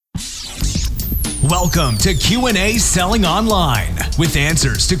Welcome to Q&A Selling Online, with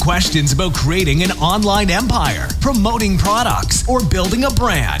answers to questions about creating an online empire, promoting products, or building a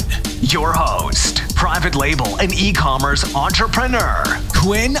brand. Your host, private label and e-commerce entrepreneur,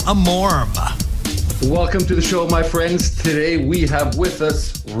 Quinn Amorm. Welcome to the show, my friends. Today we have with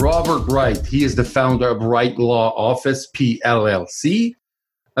us Robert Wright. He is the founder of Wright Law Office, PLLC,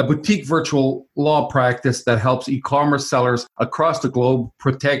 a boutique virtual law practice that helps e-commerce sellers across the globe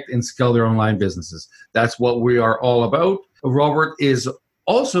protect and scale their online businesses. That's what we are all about. Robert is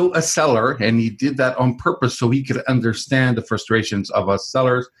also a seller, and he did that on purpose so he could understand the frustrations of us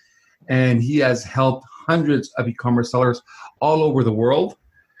sellers. And he has helped hundreds of e-commerce sellers all over the world.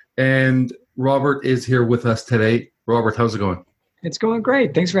 And Robert is here with us today. Robert, how's it going? It's going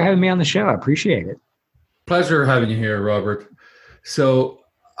great. Thanks for having me on the show. I appreciate it. Pleasure having you here, Robert. So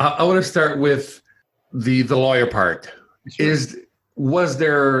I want to start with the lawyer part. Sure. Was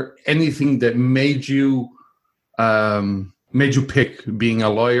there anything that made you pick being a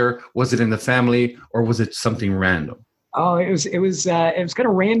lawyer? Was it in the family, or was it something random? Oh, it was kind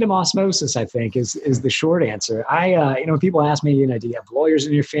of random osmosis, I think, is the short answer. When people ask me, do you have lawyers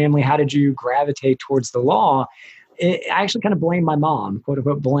in your family? How did you gravitate towards the law? I actually kind of blame my mom, quote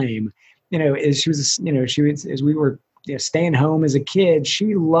unquote, blame. As we were staying home as a kid,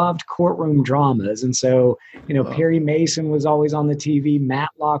 she loved courtroom dramas. And so, Perry Mason was always on the TV,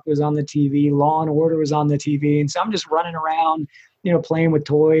 Matlock was on the TV, Law and Order was on the TV. And so I'm just running around, playing with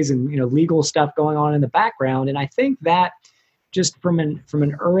toys and, legal stuff going on in the background. And I think that just from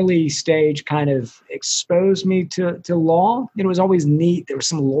an early stage kind of exposed me to law. It was always neat. There was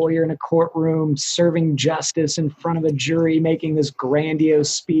some lawyer in a courtroom serving justice in front of a jury, making this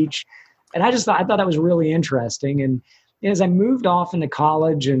grandiose speech. And I thought that was really interesting. And as I moved off into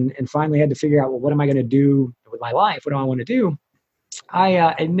college and finally had to figure out, well, what am I going to do with my life? What do I want to do?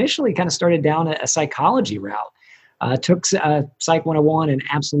 I initially kind of started down a psychology route. Took Psych 101 and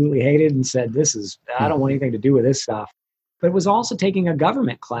absolutely hated and said, I don't want anything to do with this stuff. But was also taking a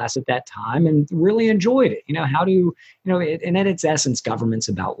government class at that time and really enjoyed it. And at its essence, government's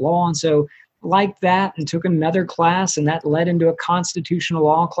about law. And so liked that and took another class, and that led into a constitutional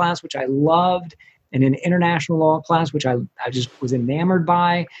law class, which I loved, and an international law class, which I just was enamored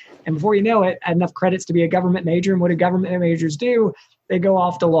by. And before you know it, I had enough credits to be a government major. And what do government majors do? They go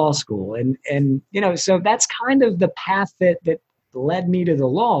off to law school. And so that's kind of the path that led me to the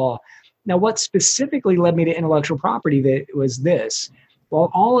law. Now, what specifically led me to intellectual property that was this. While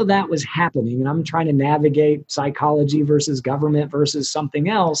all of that was happening, and I'm trying to navigate psychology versus government versus something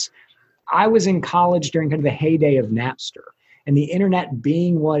else, I was in college during kind of the heyday of Napster and the internet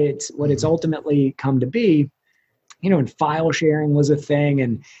being what it's ultimately come to be, and file sharing was a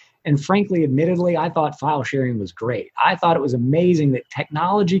thing. And frankly, admittedly, I thought file sharing was great. I thought it was amazing that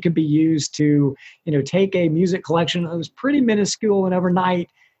technology could be used to, take a music collection that was pretty minuscule and overnight,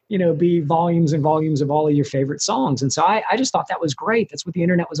 be volumes and volumes of all of your favorite songs. And so I just thought that was great. That's what the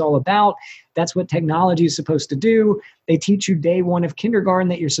internet was all about. That's what technology is supposed to do. They teach you day one of kindergarten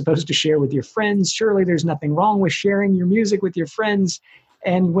that you're supposed to share with your friends. Surely there's nothing wrong with sharing your music with your friends.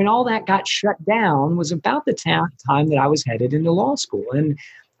 And when all that got shut down was about the time that I was headed into law school. And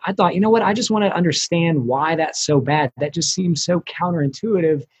I thought, I just want to understand why that's so bad. That just seems so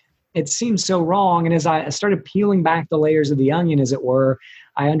counterintuitive. It seems so wrong. And as I started peeling back the layers of the onion, as it were,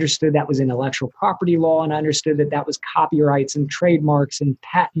 I understood that was intellectual property law, and I understood that was copyrights and trademarks and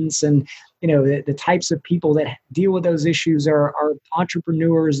patents. And, the types of people that deal with those issues are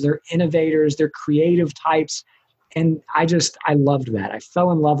entrepreneurs, they're innovators, they're creative types. And I loved that. I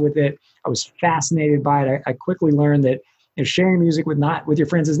fell in love with it. I was fascinated by it. I quickly learned that sharing music with your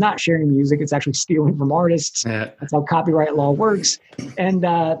friends is not sharing music. It's actually stealing from artists. Yeah. That's how copyright law works. And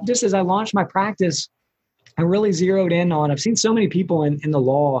just as I launched my practice, I really zeroed in on, I've seen so many people in the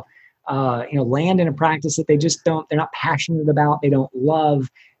law, land in a practice that they're not passionate about, they don't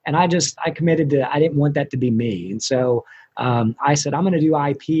love. And I committed I didn't want that to be me. And so I said, I'm going to do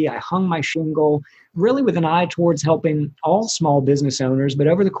IP. I hung my shingle really with an eye towards helping all small business owners. But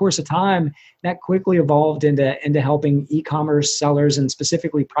over the course of time, that quickly evolved into helping e-commerce sellers and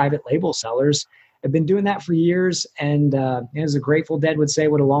specifically private label sellers. I've been doing that for years. And as the Grateful Dead would say,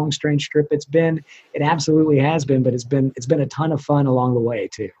 what a long, strange trip it's been. It absolutely has been, but it's been a ton of fun along the way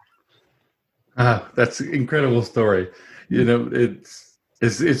too. That's an incredible story.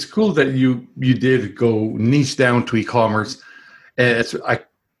 It's cool that you did go niche down to e-commerce.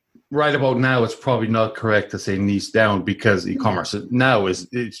 Right about now, it's probably not correct to say niche down because e-commerce now it's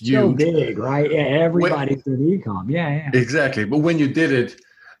huge. So big, right? Yeah, everybody's doing e-com. Yeah. Exactly. But when you did it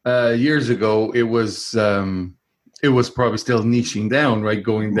years ago, it was it was probably still niching down, right?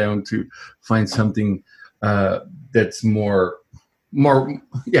 Going down to find something that's more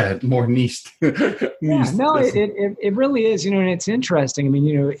niched. Yeah, no, it really is, and it's interesting. I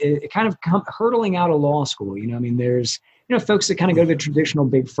mean, it kind of hurtling out of law school, I mean, there's, folks that kind of go the traditional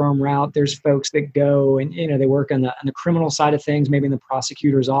big firm route. There's folks that go and, they work on the criminal side of things, maybe in the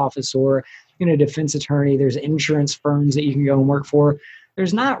prosecutor's office or, defense attorney. There's insurance firms that you can go and work for.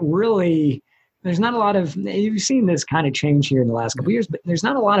 There's not a lot of, you've seen this kind of change here in the last couple of years, but there's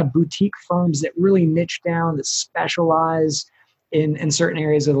not a lot of boutique firms that really niche down, that specialize in certain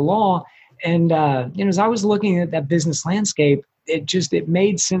areas of the law. And, as I was looking at that business landscape, it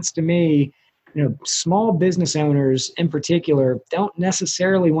made sense to me. Small business owners in particular don't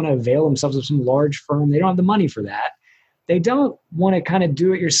necessarily want to avail themselves of some large firm. They don't have the money for that. They don't want to kind of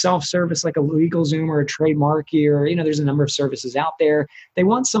do it yourself service like a LegalZoom or a Trademarky or, there's a number of services out there. They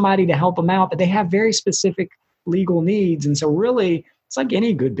want somebody to help them out, but they have very specific legal needs. And so really, it's like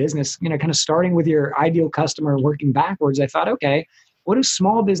any good business, kind of starting with your ideal customer and working backwards. I thought, okay, what do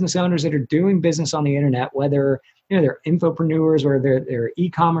small business owners that are doing business on the internet, whether they're infopreneurs, or they're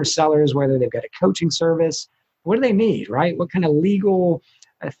e-commerce sellers, whether they've got a coaching service, what do they need, right? What kind of legal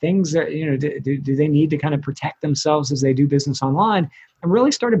things that do they need to kind of protect themselves as they do business online? And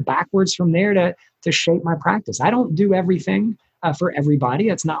really started backwards from there to shape my practice. I don't do everything for everybody.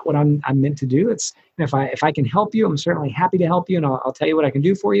 That's not what I'm meant to do. It's if I can help you, I'm certainly happy to help you, and I'll tell you what I can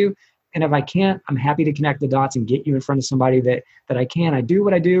do for you. And if I can't, I'm happy to connect the dots and get you in front of somebody that I can. I do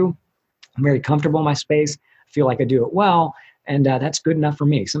what I do. I'm very comfortable in my space. I feel like I do it well, and that's good enough for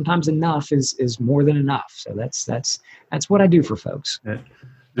me. Sometimes enough is more than enough. So that's what I do for folks.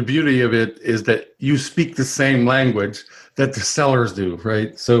 The beauty of it is that you speak the same language that the sellers do,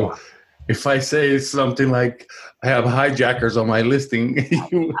 right? So if I say something like, I have hijackers on my listing,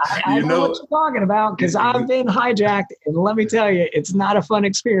 I know what you're talking about, because I've been hijacked, and let me tell you, it's not a fun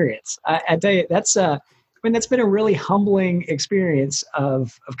experience. I tell you, that's been a really humbling experience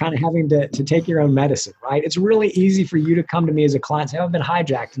of kind of having to take your own medicine, right? It's really easy for you to come to me as a client and say, I've been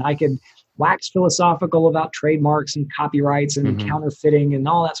hijacked, and I could wax philosophical about trademarks and copyrights and counterfeiting and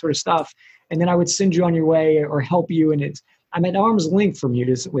all that sort of stuff. And then I would send you on your way or help you. And I'm at arm's length from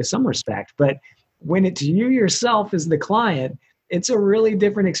you with some respect. But when it's you yourself as the client, it's a really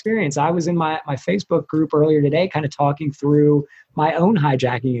different experience. I was in my Facebook group earlier today kind of talking through my own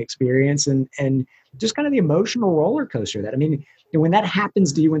hijacking experience and just kind of the emotional roller coaster that, I mean, when that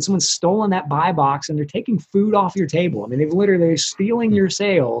happens to you, when someone's stolen that buy box and they're taking food off your table, I mean, they've literally stealing your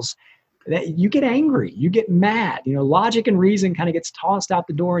sales, that you get angry, you get mad, logic and reason kind of gets tossed out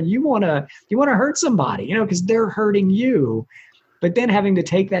the door, and you want to hurt somebody, because they're hurting you. But then having to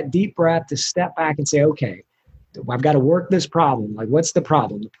take that deep breath to step back and say, okay, I've got to work this problem. Like, what's the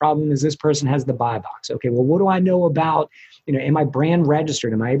problem? The problem is this person has the buy box. Okay, well, what do I know about, am I brand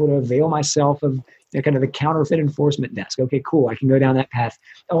registered? Am I able to avail myself of kind of the counterfeit enforcement desk? Okay, cool. I can go down that path.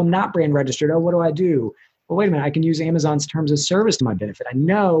 Oh, I'm not brand registered. Oh, what do I do? Well, wait a minute. I can use Amazon's terms of service to my benefit. I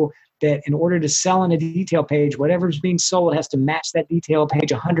know that in order to sell on a detail page, whatever's being sold has to match that detail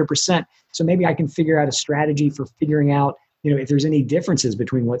page 100%. So maybe I can figure out a strategy for figuring out, if there's any differences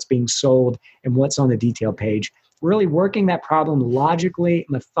between what's being sold and what's on the detail page. Really working that problem logically,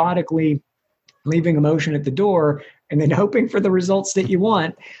 methodically, leaving emotion at the door, and then hoping for the results that you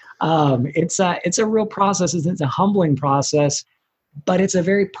want. It's a real process. It's a humbling process, but it's a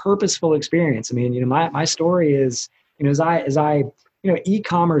very purposeful experience. I mean, my story is, as I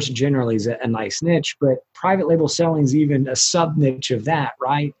e-commerce generally is a nice niche, but private label selling is even a sub niche of that,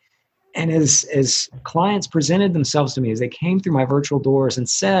 right? And as clients presented themselves to me, as they came through my virtual doors and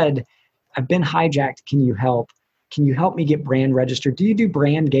said, I've been hijacked, can you help? Can you help me get brand registered? Do you do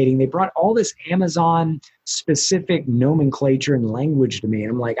brand gating? They brought all this Amazon specific nomenclature and language to me.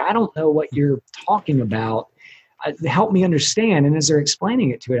 And I'm like, I don't know what you're talking about. Help me understand. And as they're explaining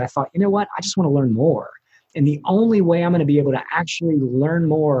it to it, I thought, you know what? I just want to learn more. And the only way I'm going to be able to actually learn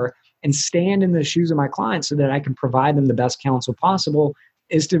more and stand in the shoes of my clients so that I can provide them the best counsel possible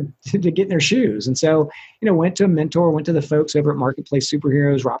is to get in their shoes. And so, went to a mentor, went to the folks over at Marketplace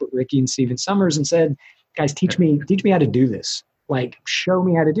Superheroes, Robert Rickey and Steven Summers, and said, guys, teach me how to do this. Like, show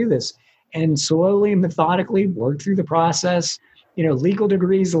me how to do this. And slowly and methodically worked through the process. Legal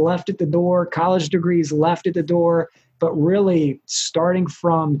degrees left at the door, college degrees left at the door, but really starting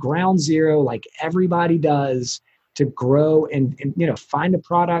from ground zero, like everybody does, to grow and find a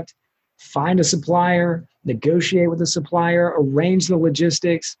product, find a supplier, negotiate with the supplier, arrange the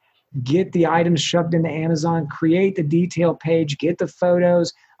logistics, get the items shoved into Amazon, create the detail page, get the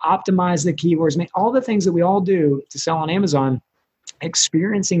photos, optimize the keywords, all the things that we all do to sell on Amazon.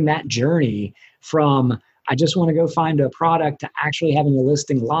 Experiencing that journey from I just want to go find a product, to actually having a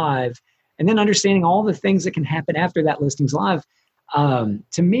listing live and then understanding all the things that can happen after that listing's live.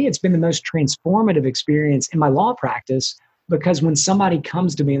 To me, it's been the most transformative experience in my law practice, because when somebody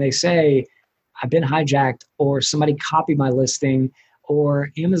comes to me and they say, I've been hijacked, or somebody copied my listing,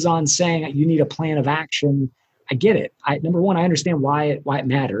 or Amazon saying you need a plan of action, I get it. Number one, I understand why it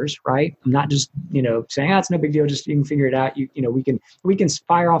matters, right? I'm not just, saying, it's no big deal, just you can figure it out. We can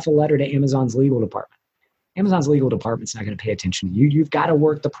fire off a letter to Amazon's legal department. Amazon's legal department's not going to pay attention to you. You've got to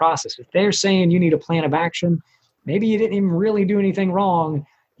work the process. If they're saying you need a plan of action, maybe you didn't even really do anything wrong.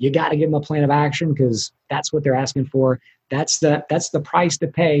 You got to give them a plan of action, because that's what they're asking for. That's the price to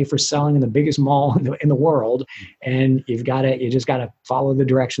pay for selling in the biggest mall in the world. And you just got to follow the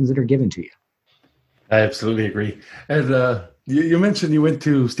directions that are given to you. I absolutely agree. And you mentioned you went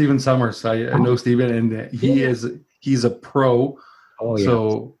to Stephen Summers. I know Stephen, and he's a pro. Oh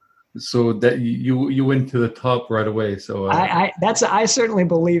yeah. So that you went to the top right away. So I certainly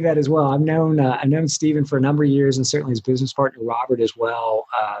believe that as well. I've known Stephen for a number of years, and certainly his business partner Robert as well.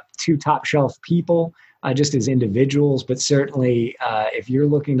 Two top shelf people, just as individuals, but certainly if you're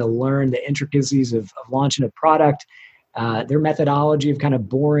looking to learn the intricacies of launching a product, their methodology of kind of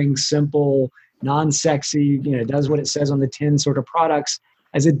boring, simple, non-sexy, does what it says on the tin sort of products,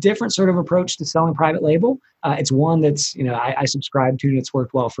 as a different sort of approach to selling private label. It's one that's, I subscribe to, and it's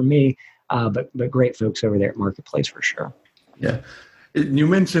worked well for me, but great folks over there at Marketplace for sure. Yeah. You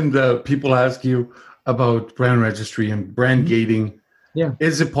mentioned people ask you about brand registry and brand gating. Yeah.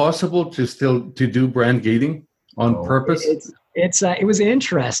 Is it possible to do brand gating on purpose? It was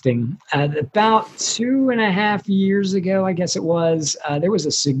interesting. About 2.5 years ago, I guess it was, there was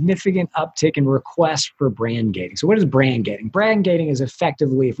a significant uptick in requests for brand gating. So what is brand gating? Brand gating is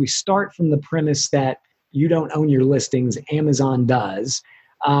effectively, if we start from the premise that you don't own your listings, Amazon does.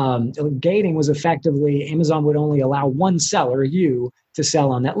 Gating was effectively, Amazon would only allow one seller, you, to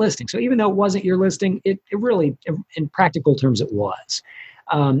sell on that listing. So even though it wasn't your listing, it really, in practical terms, it was.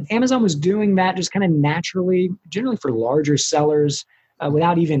 Amazon was doing that just kind of naturally, generally for larger sellers,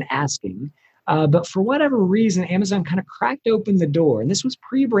 without even asking. But for whatever reason, Amazon kind of cracked open the door. And this was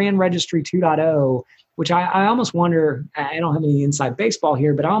pre-Brand Registry 2.0, which I almost wonder, I don't have any inside baseball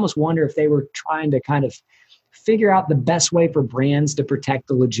here, but I almost wonder if they were trying to kind of figure out the best way for brands to protect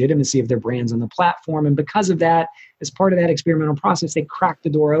the legitimacy of their brands on the platform. And because of that, as part of that experimental process, they cracked the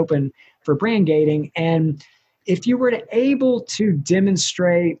door open for brand gating. And if you were able to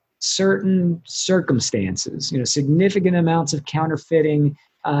demonstrate certain circumstances, significant amounts of counterfeiting,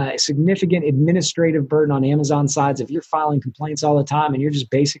 significant administrative burden on Amazon sides, if you're filing complaints all the time and you're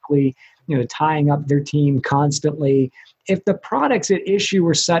just basically, tying up their team constantly, if the products at issue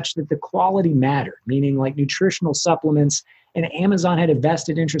were such that the quality mattered, meaning like nutritional supplements, and Amazon had a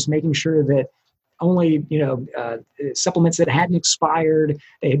vested interest making sure that only supplements that hadn't expired,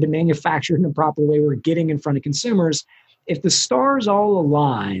 they had been manufactured in a proper way, were getting in front of consumers. If the stars all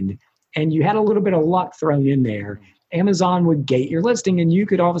aligned and you had a little bit of luck thrown in there, Amazon would gate your listing, and you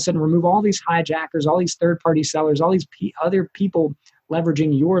could all of a sudden remove all these hijackers, all these third-party sellers, all these other people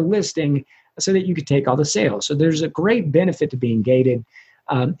leveraging your listing so that you could take all the sales. So there's a great benefit to being gated.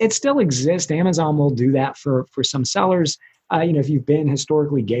 It still exists. Amazon will do that for some sellers. If you've been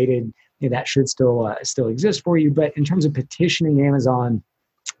historically gated, that should still exist for you. But in terms of petitioning Amazon,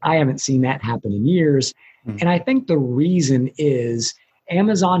 I haven't seen that happen in years. And I think the reason is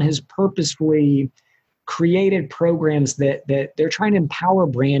Amazon has purposefully created programs that they're trying to empower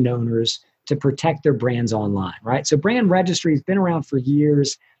brand owners to protect their brands online, right? So brand registry has been around for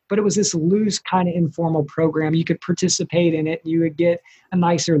years, but it was this loose kind of informal program. You could participate in it. You would get a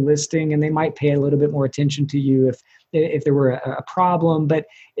nicer listing, and they might pay a little bit more attention to you if there were a problem, but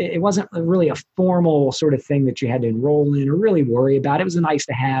it wasn't really a formal sort of thing that you had to enroll in or really worry about. It was a nice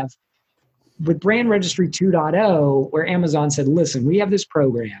to have. With Brand Registry 2.0, where Amazon said, listen, we have this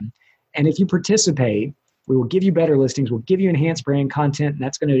program, and if you participate, we will give you better listings, we'll give you enhanced brand content, and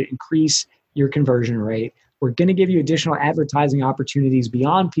that's going to increase your conversion rate. We're going to give you additional advertising opportunities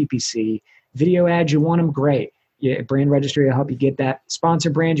beyond PPC. Video ads, you want them, great. Yeah, Brand Registry will help you get that. Sponsor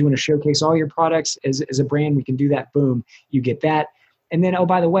brand, you want to showcase all your products as a brand, we can do that, boom, you get that. And then, oh,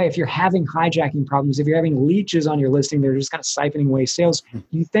 by the way, if you're having hijacking problems, if you're having leeches on your listing, they're just kind of siphoning away sales,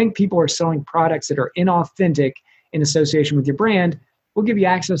 you think people are selling products that are inauthentic in association with your brand, we'll give you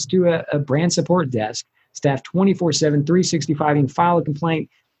access to a brand support desk, staffed 24/7, 365. You can file a complaint,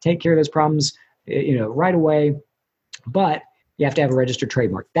 take care of those problems, right away. But you have to have a registered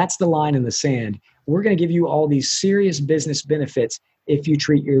trademark. That's the line in the sand. We're going to give you all these serious business benefits if you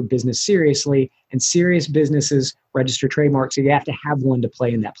treat your business seriously, and serious businesses register trademarks. So you have to have one to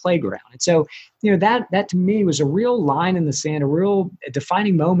play in that playground. And so, that to me was a real line in the sand, a real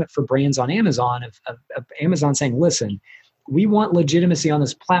defining moment for brands on Amazon of Amazon saying, listen, we want legitimacy on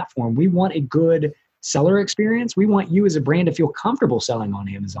this platform. We want a good seller experience. We want you as a brand to feel comfortable selling on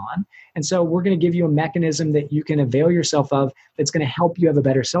Amazon. And so we're going to give you a mechanism that you can avail yourself of that's going to help you have a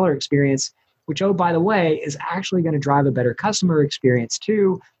better seller experience, which, oh, by the way, is actually going to drive a better customer experience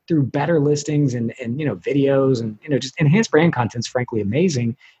too, through better listings and videos and just enhanced brand content's frankly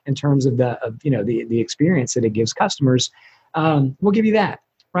amazing in terms of the experience that it gives customers. We'll give you that,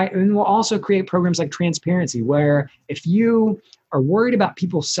 right? And we'll also create programs like transparency, where if you are worried about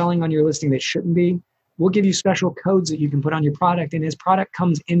people selling on your listing that shouldn't be, we'll give you special codes that you can put on your product. And as product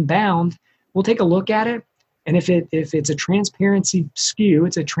comes inbound, we'll take a look at it. And if it's a transparency SKU,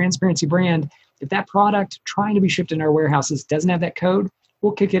 it's a transparency brand, if that product trying to be shipped in our warehouses doesn't have that code,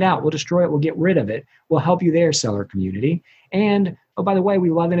 we'll kick it out. We'll destroy it. We'll get rid of it. We'll help you there, seller community. And, oh, by the way,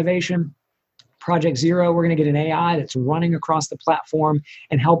 we love innovation. Project Zero, we're going to get an AI that's running across the platform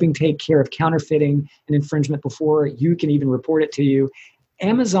and helping take care of counterfeiting and infringement before you can even report it to you.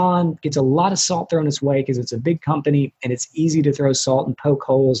 Amazon gets a lot of salt thrown its way because it's a big company and it's easy to throw salt and poke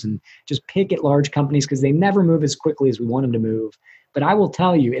holes and just pick at large companies because they never move as quickly as we want them to move. But I will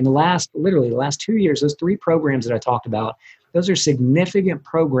tell you, in the last 2 years, those 3 programs that I talked about, those are significant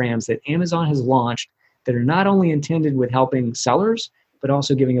programs that Amazon has launched that are not only intended with helping sellers, but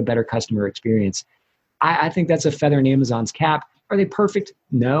also giving a better customer experience. I think that's a feather in Amazon's cap. Are they perfect?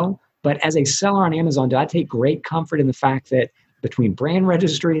 No. But as a seller on Amazon, do I take great comfort in the fact that between brand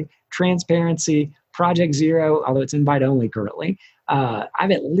registry, transparency, Project Zero, although it's invite only currently,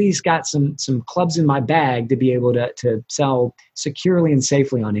 I've at least got some clubs in my bag to be able to sell securely and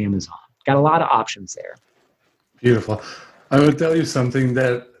safely on Amazon. Got a lot of options there. Beautiful. I will tell you something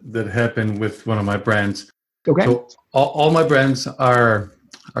that happened with one of my brands. Okay. So all my brands are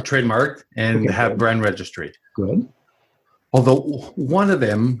trademarked and have brand registry. Good. Although one of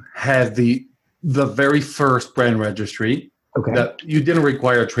them had the very first brand registry that you didn't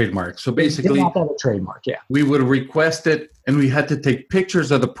require a trademark. So basically, you didn't have to have a trademark. Yeah. We would request it, and we had to take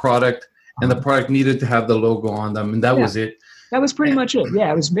pictures of the product, and the product needed to have the logo on them, and that was it. That was pretty much it.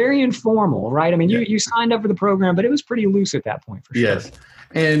 Yeah, it was very informal, right? I mean, you signed up for the program, but it was pretty loose at that point, for sure. Yes,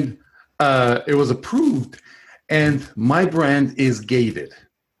 and it was approved, and my brand is gated.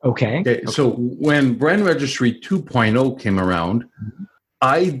 Okay. So when Brand Registry 2.0 came around,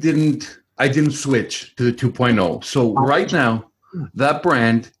 I didn't switch to the 2.0. So right now, that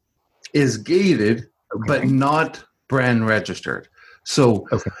brand is gated, but not brand registered. So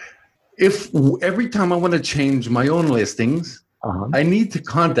if every time I want to change my own listings, I need to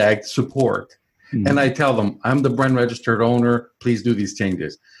contact support. And I tell them, I'm the brand registered owner, please do these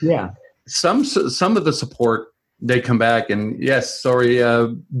changes. Yeah. Some of the support, they come back and yes, sorry,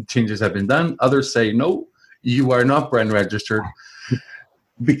 changes have been done. Others say, no, you are not brand registered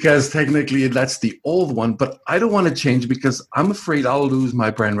because technically that's the old one, but I don't want to change because I'm afraid I'll lose my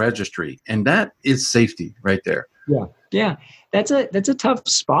brand registry. And that is safety right there. Yeah. Yeah. That's a tough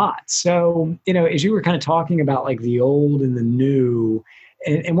spot. So, as you were kind of talking about like the old and the new,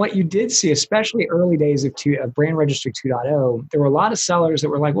 and what you did see, especially early days of Brand Registry 2.0, there were a lot of sellers that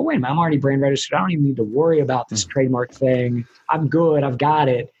were like, well, wait a minute, I'm already brand registered. I don't even need to worry about this trademark thing. I'm good. I've got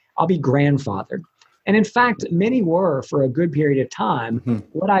it. I'll be grandfathered. And in fact, many were for a good period of time.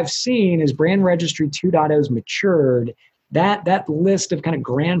 What I've seen is Brand Registry 2.0's matured. That list of kind of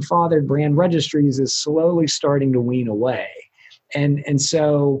grandfathered brand registries is slowly starting to wean away. And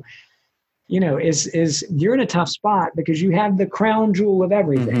so, you're in a tough spot because you have the crown jewel of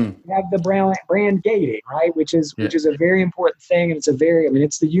everything. You have the brand gating, right? Which is a very important thing. And it's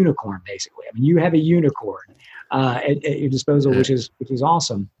it's the unicorn basically. I mean, you have a unicorn at your disposal, which is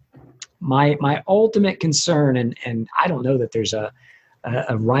awesome. My ultimate concern, and I don't know that there's a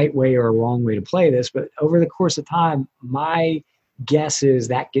right way or a wrong way to play this, but over the course of time, my guess is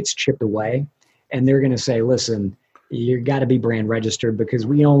that gets chipped away and they're going to say, listen, you got to be brand registered because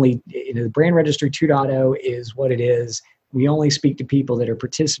we only, the Brand Registry 2.0 is what it is. We only speak to people that are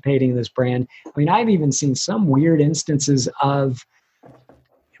participating in this brand. I mean, I've even seen some weird instances of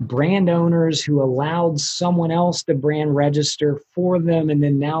brand owners who allowed someone else to brand register for them, and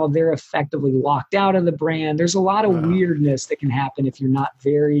then now they're effectively locked out of the brand. There's a lot of weirdness that can happen if you're not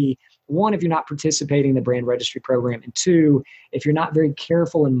if you're not participating in the brand registry program, and 2, if you're not very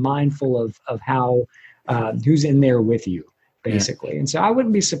careful and mindful of how who's in there with you, basically. And so I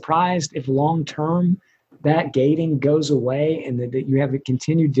wouldn't be surprised if long-term that gating goes away and that you have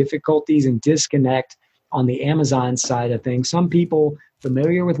continued difficulties and disconnect on the Amazon side of things. Some people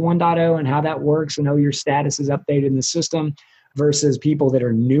familiar with 1.0 and how that works and know your status is updated in the system versus people that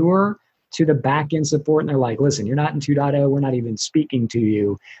are newer to the back end support. And they're like, listen, you're not in 2.0. We're not even speaking to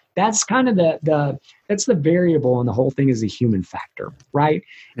you. That's kind of that's the variable, and the whole thing is the human factor, right?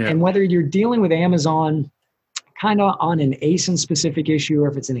 Yeah. And whether you're dealing with Amazon kind of on an ASIN specific issue, or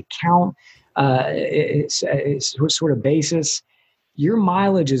if it's an account it's sort of basis, your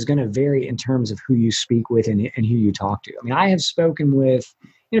mileage is going to vary in terms of who you speak with and who you talk to. I mean, I have spoken with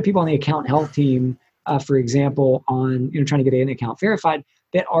people on the account health team, for example, on trying to get an account verified,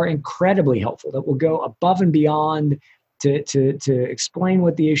 that are incredibly helpful, that will go above and beyond to explain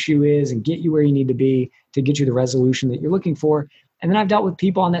what the issue is and get you where you need to be to get you the resolution that you're looking for. And then I've dealt with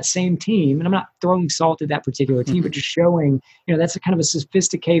people on that same team, and I'm not throwing salt at that particular team, but just showing, that's a kind of a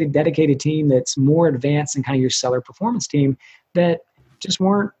sophisticated, dedicated team that's more advanced than kind of your seller performance team that just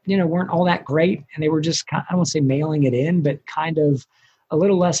weren't all that great. And they were just, I don't want to say mailing it in, but kind of a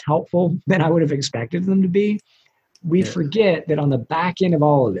little less helpful than I would have expected them to be. We forget that on the back end of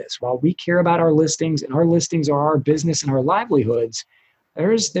all of this, while we care about our listings and our listings are our business and our livelihoods,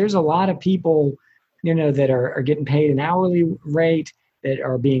 there's a lot of people, that are getting paid an hourly rate, that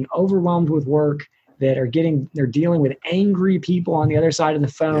are being overwhelmed with work, they're dealing with angry people on the other side of the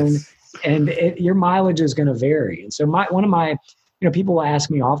phone, and your mileage is going to vary. And so one of my people will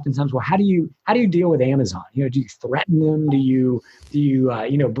ask me oftentimes, well, how do you deal with Amazon? Do you threaten them? Do you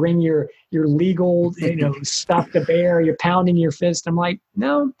bring your legal, stuff to bear? You're pounding your fist. I'm like,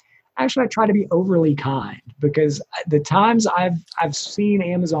 no, actually, I try to be overly kind, because the times I've seen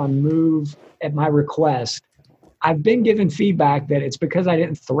Amazon move at my request, I've been given feedback that it's because I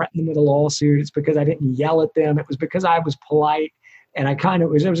didn't threaten them with a lawsuit. It's because I didn't yell at them. It was because I was polite and I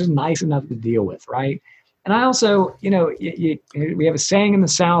was just nice enough to deal with, right? And I also, we have a saying in the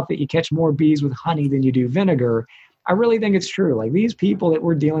South that you catch more bees with honey than you do vinegar. I really think it's true. Like, these people that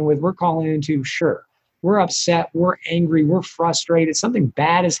we're dealing with, we're calling into, sure, we're upset, we're angry, we're frustrated. Something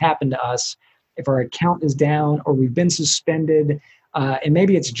bad has happened to us. If our account is down or we've been suspended, and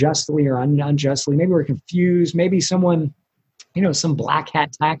maybe it's justly or unjustly, maybe we're confused, maybe someone, some black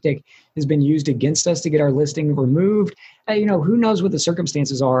hat tactic has been used against us to get our listing removed. Who knows what the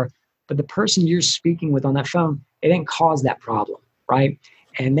circumstances are. But the person you're speaking with on that phone, it didn't cause that problem, right?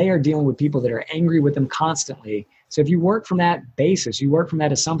 And they are dealing with people that are angry with them constantly. So if you work from that basis, you work from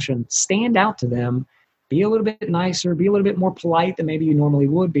that assumption, stand out to them, be a little bit nicer, be a little bit more polite than maybe you normally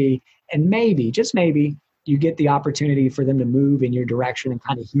would be. And maybe, just maybe, you get the opportunity for them to move in your direction and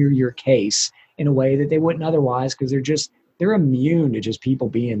kind of hear your case in a way that they wouldn't otherwise, because they're immune to just people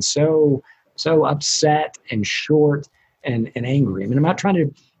being so upset and short and angry. I mean, I'm not trying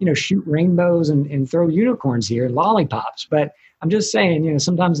to, shoot rainbows and throw unicorns here and lollipops, but I'm just saying,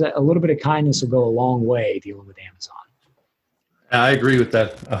 sometimes a little bit of kindness will go a long way dealing with Amazon. I agree with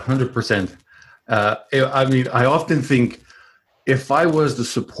that 100%. I mean, I often think, if I was the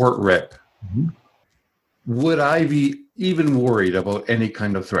support rep, would I be even worried about any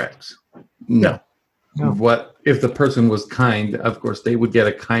kind of threats? No. What if the person was kind? Of course, they would get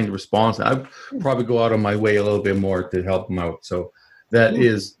a kind response. I'd probably go out of my way a little bit more to help them out. So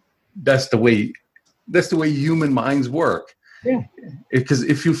that's the way human minds work. Yeah. Because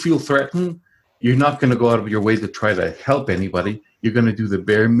if you feel threatened, you're not going to go out of your way to try to help anybody. You're going to do the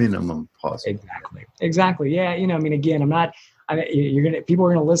bare minimum possible. Exactly. Yeah. I mean, again, people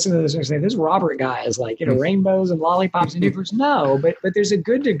are going to listen to this and say, this Robert guy is like, rainbows and lollipops and unicorns. No, but there's a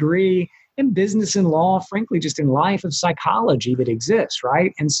good degree in business and law, frankly, just in life, of psychology that exists,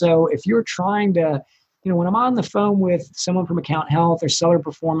 right? And so if you're trying to, when I'm on the phone with someone from account health or seller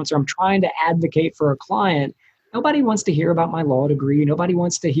performance, or I'm trying to advocate for a client, nobody wants to hear about my law degree. Nobody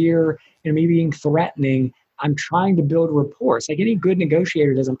wants to hear, me being threatening. I'm trying to build rapport. It's like any good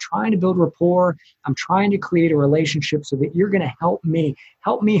negotiator does. I'm trying to build rapport. I'm trying to create a relationship so that you're going to help me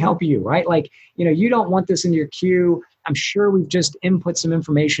help you, right? Like, you don't want this in your queue. I'm sure we've just input some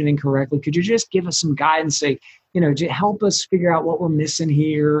information incorrectly. Could you just give us some guidance, say, help us figure out what we're missing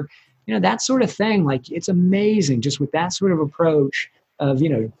here? That sort of thing. Like, it's amazing just with that sort of approach of,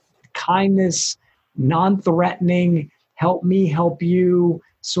 kindness, non-threatening, help me help you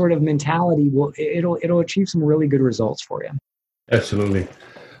sort of mentality. It'll achieve some really good results for you. Absolutely.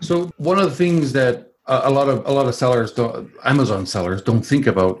 So one of the things that a lot of sellers, Amazon sellers, don't think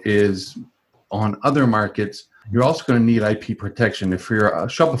about is, on other markets, you're also going to need IP protection. If you're a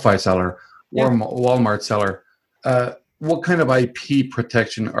Shopify seller or a Walmart seller, what kind of IP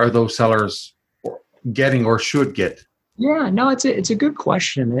protection are those sellers getting or should get? Yeah, no, it's a good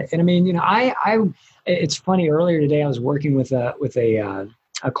question. And I mean, it's funny. Earlier today, I was working with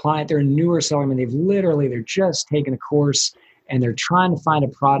a a client, they're a newer seller, and they're just taking a course and they're trying to find a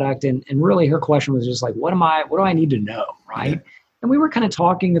product. And really her question was just like, what do I need to know? Right. Yeah. And we were kind of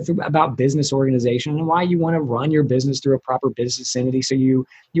talking about business organization and why you want to run your business through a proper business entity. So you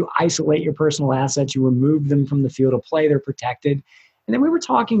isolate your personal assets, you remove them from the field of play, they're protected. And then we were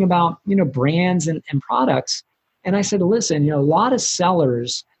talking about, brands and products. And I said, listen, a lot of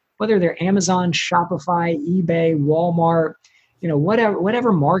sellers, whether they're Amazon, Shopify, eBay, Walmart,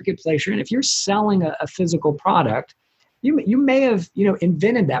 whatever marketplace you're in, if you're selling a physical product, you may have,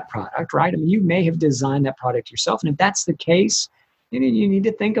 invented that product, right? I mean, you may have designed that product yourself. And if that's the case, you need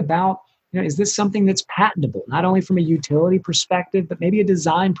to think about, is this something that's patentable, not only from a utility perspective, but maybe a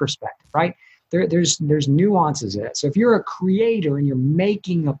design perspective, right? There's nuances in it. So if you're a creator and you're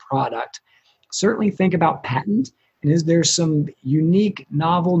making a product, certainly think about patent. And is there some unique,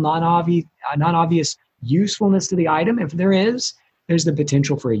 novel, non-obvious usefulness to the item? If there is, there's the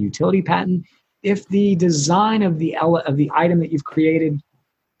potential for a utility patent. If the design of the item that you've created,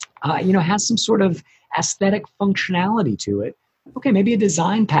 has some sort of aesthetic functionality to it, okay, maybe a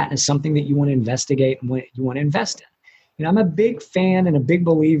design patent is something that you want to investigate and you want to invest in. I'm a big fan and a big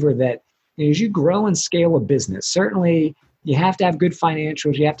believer that as you grow and scale a business, certainly you have to have good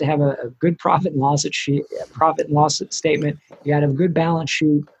financials. You have to have a good profit and loss statement. You got to have a good balance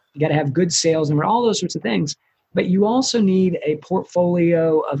sheet. You got to have good sales and all those sorts of things. But you also need a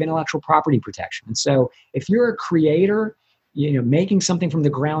portfolio of intellectual property protection. And so if you're a creator, making something from the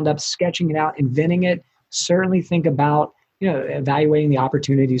ground up, sketching it out, inventing it, certainly think about, evaluating the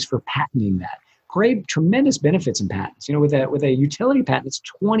opportunities for patenting that. Great, tremendous benefits in patents. With a utility patent, it's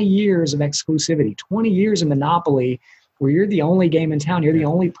 20 years of exclusivity, 20 years of monopoly, where you're the only game in town. You're the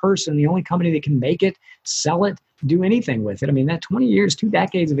only person, the only company that can make it, sell it, do anything with it. I mean, that 20 years, 2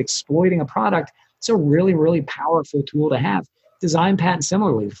 decades of exploiting a product, it's a really, really powerful tool to have. Design patent,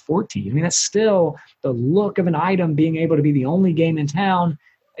 similarly, 14. I mean, that's still the look of an item being able to be the only game in town.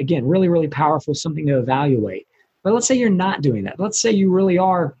 Again, really, really powerful, something to evaluate. But let's say you're not doing that. Let's say you really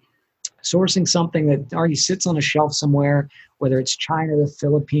are sourcing something that already sits on a shelf somewhere, whether it's China, the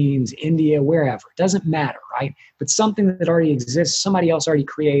Philippines, India, wherever. It doesn't matter, right? But something that already exists, somebody else already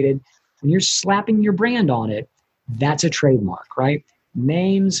created, when you're slapping your brand on it, that's a trademark, right?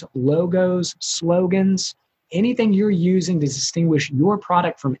 Names, logos, slogans, anything you're using to distinguish your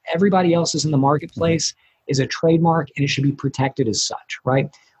product from everybody else's in the marketplace is a trademark, and it should be protected as such, right?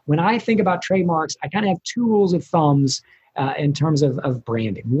 When I think about trademarks, I kind of have 2 rules of thumbs in terms of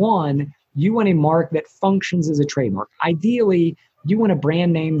branding. One, you want a mark that functions as a trademark. Ideally, you want a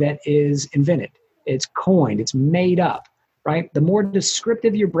brand name that is invented, it's coined, it's made up, right? The more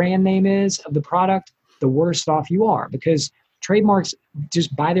descriptive your brand name is of the product, the worse off you are, because trademarks,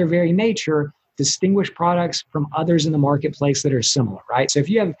 just by their very nature, distinguish products from others in the marketplace that are similar, right? So if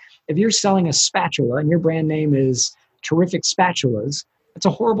you're selling a spatula and your brand name is Terrific Spatulas, it's a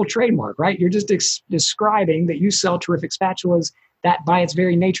horrible trademark, right? You're just describing that you sell terrific spatulas. That by its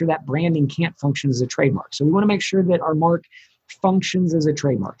very nature, that branding can't function as a trademark. So we want to make sure that our mark functions as a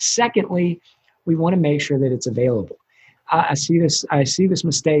trademark. Secondly, we want to make sure that it's available. I see this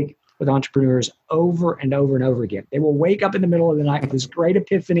mistake with entrepreneurs over and over and over again. They will wake up in the middle of the night with this great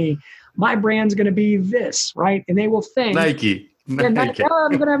epiphany. My brand's going to be this, right? And they will think Nike. I'm going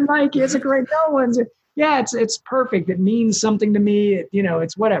to have Nike. It's a great no one's. Yeah, it's perfect. It means something to me.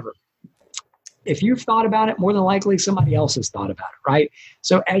 It's whatever. If you've thought about it, more than likely somebody else has thought about it, right?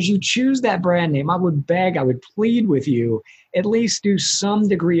 So as you choose that brand name, I would plead with you, at least do some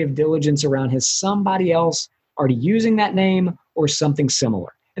degree of diligence around, has somebody else already using that name or something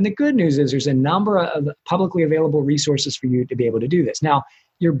similar? And the good news is there's a number of publicly available resources for you to be able to do this. Now,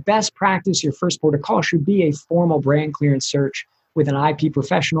 your best practice, your first port of call should be a formal brand clearance search with an IP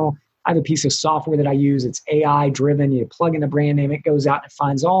professional. I have a piece of software that I use. It's AI driven. You plug in the brand name, it goes out and it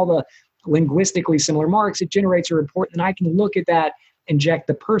finds all the linguistically similar marks. It generates a report, and I can look at that, inject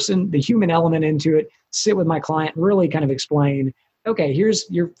the human element into it, sit with my client, really kind of explain, okay,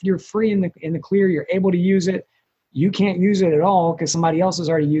 you're free in the clear. You're able to use it. You can't use it at all because somebody else has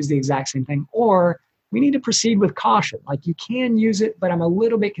already used the exact same thing. Or we need to proceed with caution. Like, you can use it, but I'm a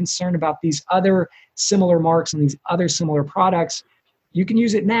little bit concerned about these other similar marks and these other similar products. You can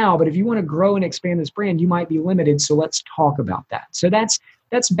use it now, but if you want to grow and expand this brand, you might be limited. So let's talk about that. So that's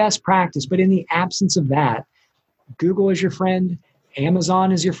best practice. But in the absence of that, Google is your friend,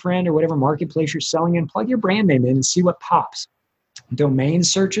 Amazon is your friend, or whatever marketplace you're selling in. Plug your brand name in and see what pops. Domain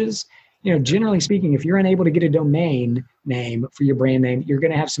searches, generally speaking, if you're unable to get a domain name for your brand name, you're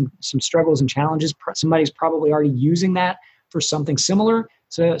going to have some struggles and challenges. Somebody's probably already using that for something similar.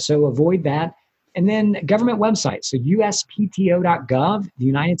 So avoid that. And then government websites. So USPTO.gov, the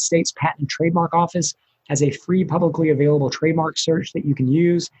United States Patent and Trademark Office, has a free publicly available trademark search that you can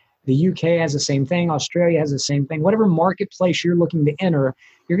use. The UK has the same thing. Australia has the same thing. Whatever marketplace you're looking to enter,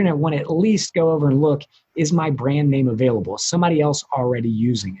 you're going to want to at least go over and look, is my brand name available? Is somebody else already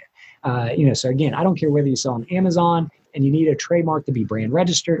using it? So again, I don't care whether you sell on Amazon and you need a trademark to be brand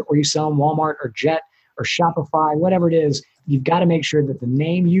registered, or you sell on Walmart or Jet or Shopify, whatever it is, you've got to make sure that the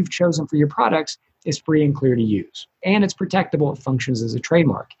name you've chosen for your products is free and clear to use. And it's protectable. It functions as a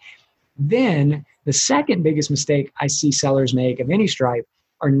trademark. Then the second biggest mistake I see sellers make of any stripe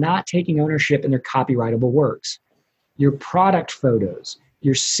are not taking ownership in their copyrightable works. Your product photos,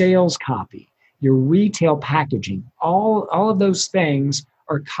 your sales copy, your retail packaging, all of those things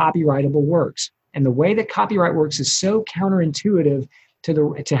are copyrightable works. And the way that copyright works is so counterintuitive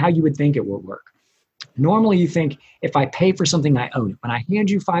to how you would think it would work. Normally you think, if I pay for something, I own it. When I hand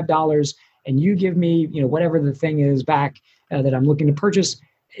you $5 and you give me, whatever the thing is back that I'm looking to purchase,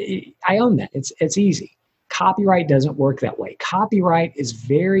 I own that. It's easy. Copyright doesn't work that way. Copyright is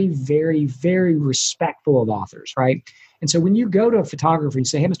very, very, very respectful of authors, right? And so when you go to a photographer and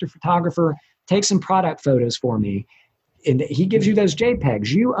say, hey, Mr. Photographer, take some product photos for me, and he gives you those JPEGs,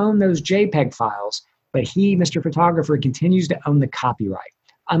 you own those JPEG files, but he, Mr. Photographer, continues to own the copyright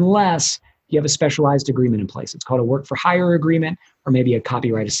unless you have a specialized agreement in place. It's called a work for hire agreement, or maybe a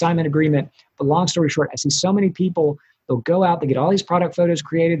copyright assignment agreement. But long story short, I see so many people, they'll go out, they get all these product photos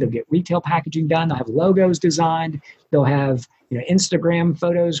created, they'll get retail packaging done, they'll have logos designed, they'll have Instagram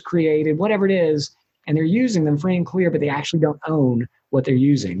photos created, whatever it is, and they're using them free and clear, but they actually don't own what they're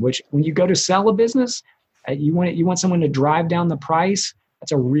using, which when you go to sell a business, you want someone to drive down the price.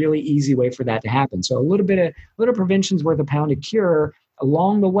 That's a really easy way for that to happen. So a little prevention's worth a pound of cure.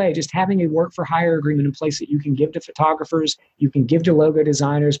 Along the way, just having a work for hire agreement in place that you can give to photographers, you can give to logo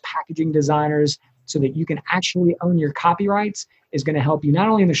designers, packaging designers, so that you can actually own your copyrights is going to help you not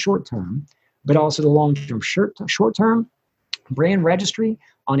only in the short term, but also the long term. Short term, brand registry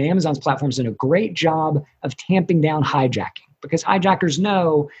on Amazon's platform is doing a great job of tamping down hijacking, because hijackers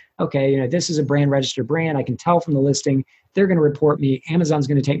know, okay, this is a brand registered brand. I can tell from the listing, they're going to report me. Amazon's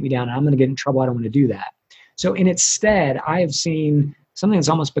going to take me down and I'm going to get in trouble. I don't want to do that. So in its stead, I have seen something that's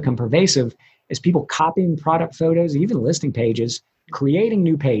almost become pervasive is people copying product photos, even listing pages, creating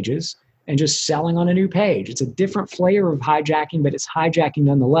new pages, and just selling on a new page. It's a different flavor of hijacking, but it's hijacking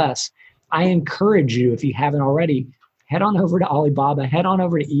nonetheless. I encourage you, if you haven't already, head on over to Alibaba, head on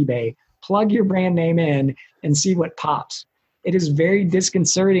over to eBay, plug your brand name in and see what pops. It is very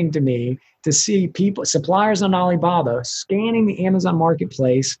disconcerting to me to see suppliers on Alibaba scanning the Amazon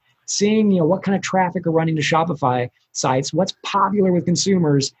marketplace, seeing what kind of traffic are running to Shopify sites, what's popular with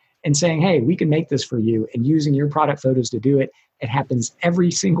consumers, and saying, hey, we can make this for you, and using your product photos to do it. It happens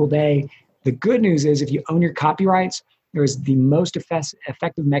every single day. The good news is if you own your copyrights, there is the most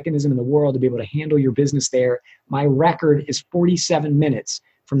effective mechanism in the world to be able to handle your business there. My record is 47 minutes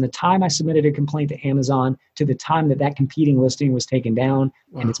from the time I submitted a complaint to Amazon to the time that competing listing was taken down.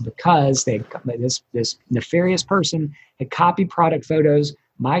 Wow. And it's because this nefarious person had copied product photos.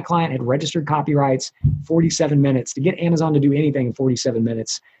 My client had registered copyrights, 47 minutes. To get Amazon to do anything in 47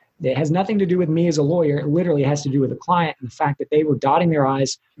 minutes, it has nothing to do with me as a lawyer. It literally has to do with the client and the fact that they were dotting their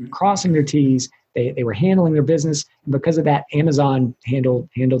I's, crossing their T's. They were handling their business. And because of that, Amazon handled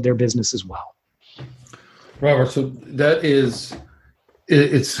their business as well. Robert, so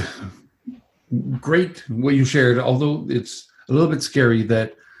it's great what you shared, although it's a little bit scary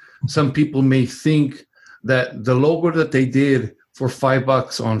that some people may think that the logo that they did for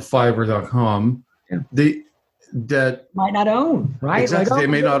 $5 on Fiverr.com, that might not own, right? Exactly, they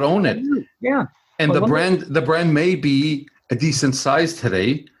may not own it. Yeah. And the brand may be a decent size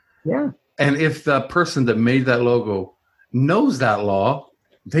today. Yeah. And if the person that made that logo knows that law,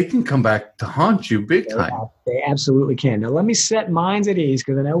 they can come back to haunt you big time. They absolutely can. Now, let me set minds at ease,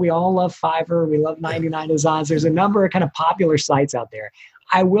 because I know we all love Fiverr. We love 99 Designs. There's a number of kind of popular sites out there.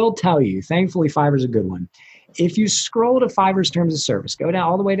 I will tell you, thankfully, Fiverr's a good one. If you scroll to Fiverr's terms of service, go down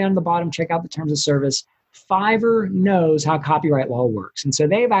all the way down to the bottom, check out the terms of service. Fiverr knows how copyright law works. And so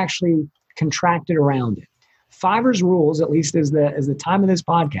they've actually contracted around it. Fiverr's rules, at least as the time of this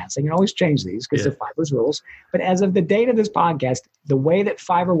podcast, they can always change these because they're Fiverr's rules. But as of the date of this podcast, the way that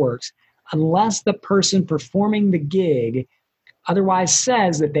Fiverr works, unless the person performing the gig otherwise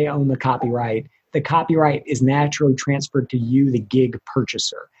says that they own the copyright is naturally transferred to you, the gig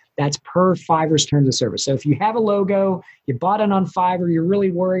purchaser. That's per Fiverr's terms of service. So if you have a logo, you bought it on Fiverr, you're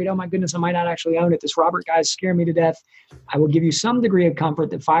really worried, oh my goodness, I might not actually own it. This Robert guy's scaring me to death. I will give you some degree of comfort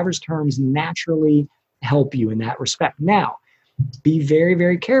that Fiverr's terms naturally help you in that respect. Now, be very,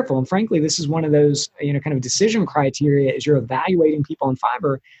 very careful. And frankly, this is one of those, kind of decision criteria as you're evaluating people on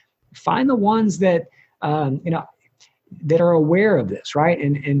Fiverr. Find the ones that, that are aware of this, right?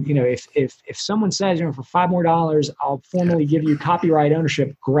 And if someone says, for $5 more, I'll formally give you copyright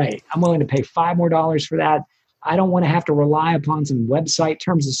ownership, great. I'm willing to pay $5 more for that. I don't want to have to rely upon some website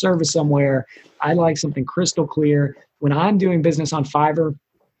terms of service somewhere. I like something crystal clear. When I'm doing business on Fiverr,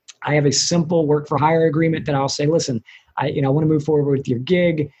 I have a simple work for hire agreement that I'll say, listen, I want to move forward with your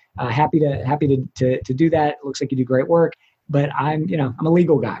gig. Happy to do that. It looks like you do great work, but I'm a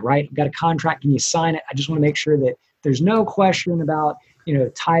legal guy, right? I've got a contract. Can you sign it? I just want to make sure that there's no question about,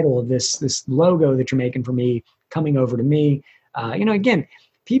 title of this logo that you're making for me coming over to me. Again,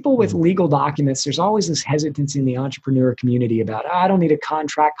 people with legal documents, there's always this hesitancy in the entrepreneur community about, I don't need a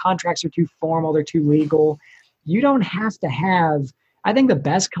contract. Contracts are too formal. They're too legal. You don't have to have, I think the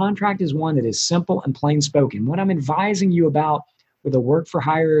best contract is one that is simple and plain spoken. What I'm advising you about with a work for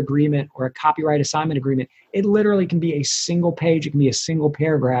hire agreement or a copyright assignment agreement, it literally can be a single page. It can be a single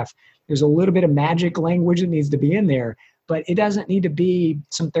paragraph. There's a little bit of magic language that needs to be in there, but it doesn't need to be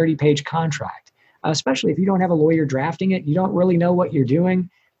some 30-page contract, especially if you don't have a lawyer drafting it. You don't really know what you're doing.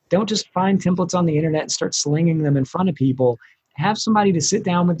 Don't just find templates on the internet and start slinging them in front of people. Have somebody to sit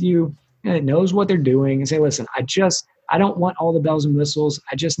down with you that knows what they're doing and say, listen, I don't want all the bells and whistles.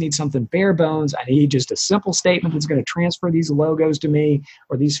 I just need something bare bones. I need just a simple statement that's going to transfer these logos to me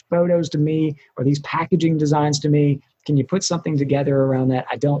or these photos to me or these packaging designs to me. Can you put something together around that?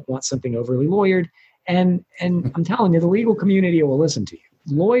 I don't want something overly lawyered. And I'm telling you, the legal community will listen to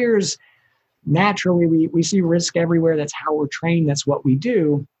you. Lawyers, naturally, we see risk everywhere. That's how we're trained. That's what we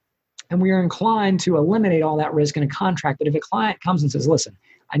do. And we are inclined to eliminate all that risk in a contract. But if a client comes and says, listen,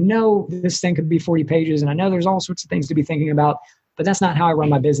 I know this thing could be 40 pages and I know there's all sorts of things to be thinking about, but that's not how I run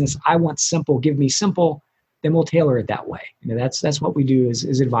my business. I want simple. Give me simple. Then we'll tailor it that way. That's what we do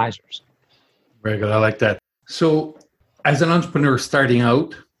as advisors. Very good. I like that. So as an entrepreneur starting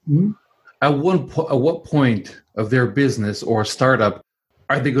out, at what point of their business or startup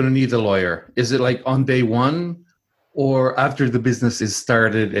are they going to need a lawyer? Is it like on day one or after the business is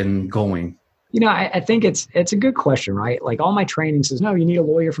started and going? I think it's a good question, right? Like all my training says, no, you need a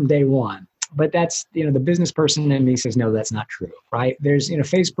lawyer from day one. But that's, the business person in me says, no, that's not true, right? There's,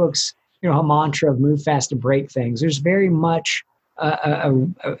 Facebook's, a mantra of move fast to break things. There's very much a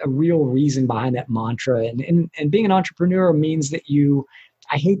real reason behind that mantra. And being an entrepreneur means that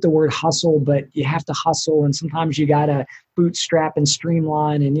I hate the word hustle, but you have to hustle. And sometimes you got to bootstrap and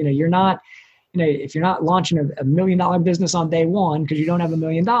streamline. And, you're not, if you're not launching a $1 million business on day one because you don't have $1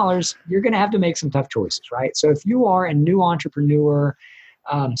 million, you're going to have to make some tough choices, right? So if you are a new entrepreneur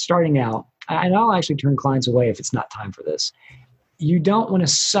starting out, and I'll actually turn clients away if it's not time for this, you don't want to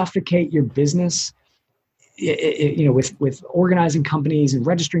suffocate your business, with organizing companies and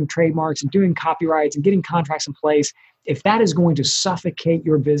registering trademarks and doing copyrights and getting contracts in place. If that is going to suffocate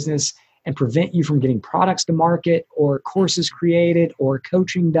your business and prevent you from getting products to market or courses created or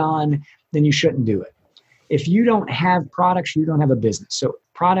coaching done, then you shouldn't do it. If you don't have products, you don't have a business. So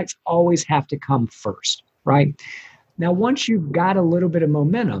products always have to come first, right? Now, once you've got a little bit of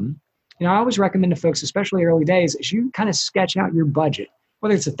momentum, I always recommend to folks, especially early days, is you kind of sketch out your budget,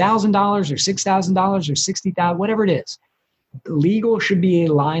 whether it's $1,000 or $6,000 or $60,000, whatever it is. Legal should be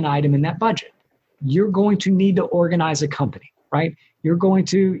a line item in that budget. You're going to need to organize a company, right? You're going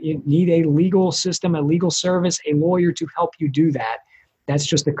to need a legal system, a legal service, a lawyer to help you do that. That's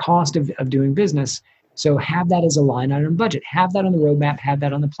just the cost of doing business. So have that as a line item budget. Have that on the roadmap. Have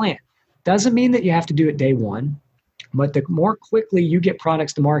that on the plan. Doesn't mean that you have to do it day one, but the more quickly you get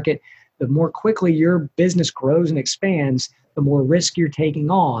products to market, the more quickly your business grows and expands, the more risk you're taking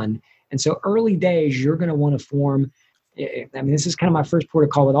on. And so early days, you're going to want to form, this is kind of my first port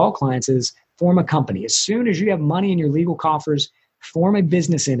of call with all clients is form a company. As soon as you have money in your legal coffers, form a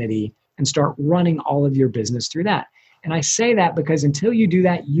business entity and start running all of your business through that. And I say that because until you do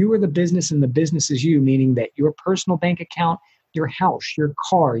that, you are the business and the business is you, meaning that your personal bank account, your house, your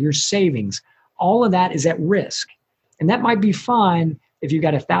car, your savings, all of that is at risk. And that might be fine if you've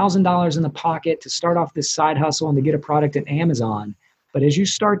got $1,000 in the pocket to start off this side hustle and to get a product at Amazon. But as you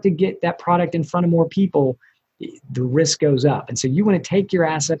start to get that product in front of more people, the risk goes up. And so you want to take your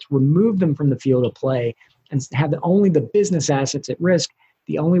assets, remove them from the field of play, and have only the business assets at risk.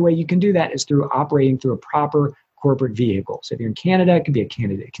 The only way you can do that is through operating through a proper corporate vehicle. So if you're in Canada, it could be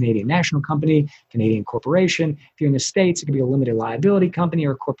a Canadian national company, Canadian corporation. If you're in the States, it could be a limited liability company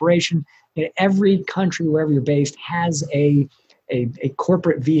or a corporation. Every country, wherever you're based, has a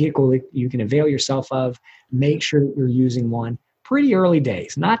corporate vehicle that you can avail yourself of. Make sure that you're using one pretty early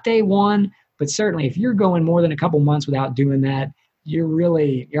days, not day one, But certainly if you're going more than a couple months without doing that, you're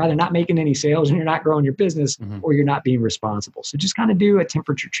either not making any sales and you're not growing your business, or you're not being responsible. So just kind of do a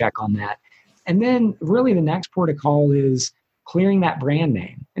temperature check on that. And then really the next port of call is clearing that brand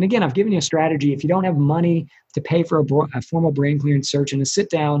name. And again, I've given you a strategy. If you don't have money to pay for a formal brand clearance search and a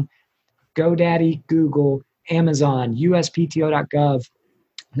sit down, GoDaddy, Google, Amazon, USPTO.gov,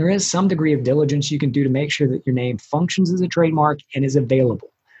 there is some degree of diligence you can do to make sure that your name functions as a trademark and is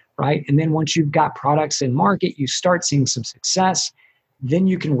available, right? And then once you've got products in market, you start seeing some success, then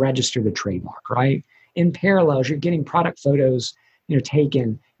you can register the trademark, right? In parallel, as you're getting product photos,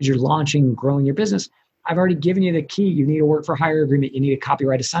 taken, as you're launching and growing your business, I've already given you the key. You need a work for hire agreement. You need a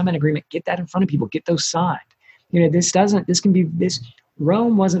copyright assignment agreement. Get that in front of people. Get those signed.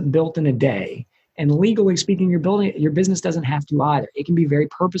 Rome wasn't built in a day. And legally speaking, your business doesn't have to either. It can be very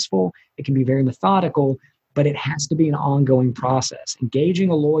purposeful. It can be very methodical, but it has to be an ongoing process. Engaging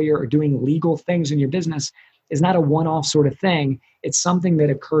a lawyer or doing legal things in your business is not a one-off sort of thing. It's something that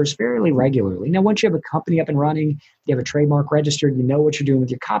occurs fairly regularly. Now, once you have a company up and running, you have a trademark registered, you know what you're doing with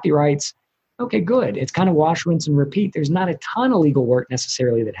your copyrights, okay, good. It's kind of wash, rinse, and repeat. There's not a ton of legal work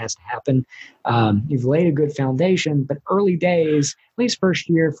necessarily that has to happen. You've laid a good foundation, but early days, at least first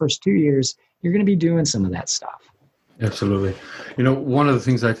year, first 2 years, you're going to be doing some of that stuff. Absolutely. One of the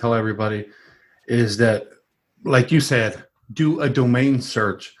things I tell everybody is that, like you said, do a domain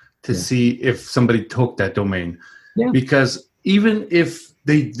search to see if somebody took that domain. Yeah. Because even if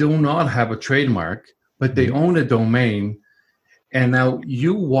they do not have a trademark, but they own a domain, and now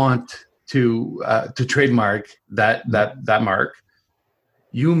you want to trademark that mark,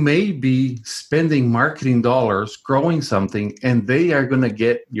 you may be spending marketing dollars growing something, and they are going to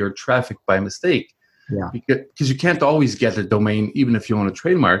get your traffic by mistake. Yeah. Because you can't always get a domain, even if you own a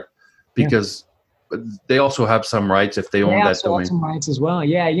trademark, because they also have some rights if they own that domain. Some rights as well.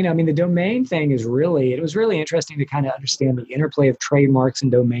 Yeah. The domain thing it was really interesting to kind of understand the interplay of trademarks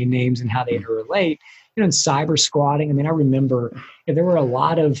and domain names and how they interrelate. In cyber squatting, I remember there were a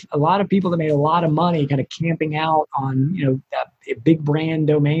lot of people that made a lot of money kind of camping out on, big brand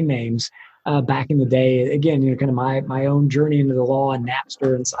domain names back in the day. Again, kind of my own journey into the law and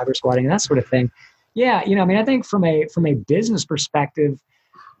Napster and cyber squatting and that sort of thing. Yeah. I think from a business perspective,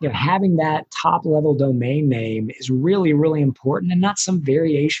 having that top level domain name is really, really important, and not some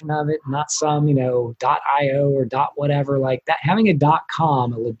variation of it, not some, .io or .whatever like that. Having a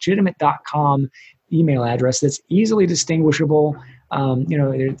 .com, a legitimate .com email address that's easily distinguishable.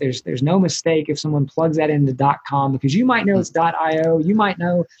 There's no mistake if someone plugs that into .com, because you might know it's .io, you might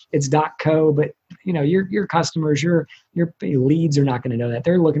know it's .co, but your customers, your leads are not going to know that.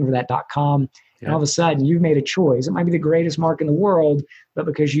 They're looking for that .com. And all of a sudden, you've made a choice. It might be the greatest mark in the world, but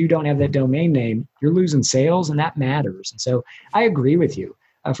because you don't have that domain name, you're losing sales, and that matters. And so I agree with you.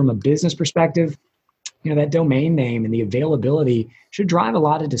 From a business perspective, that domain name and the availability should drive a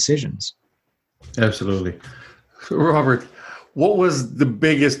lot of decisions. Absolutely. So, Robert, what was the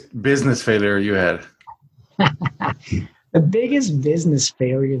biggest business failure you had? The biggest business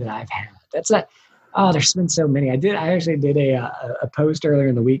failure that I've had? There's been so many. I actually did a post earlier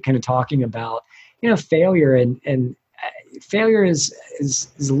in the week kind of talking about, failure, and failure is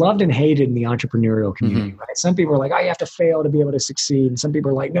loved and hated in the entrepreneurial community, right? Some people are like, oh, you have to fail to be able to succeed. And some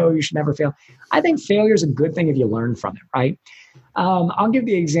people are like, no, you should never fail. I think failure is a good thing if you learn from it, right? I'll give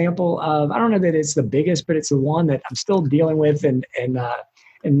the example of, I don't know that it's the biggest, but it's the one that I'm still dealing with and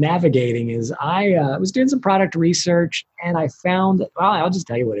navigating. Is I was doing some product research, and I found, I'll just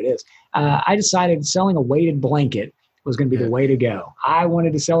tell you what it is. I decided selling a weighted blanket was going to be the way to go. I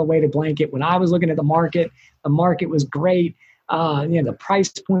wanted to sell a weighted blanket. When I was looking at the market was great. The price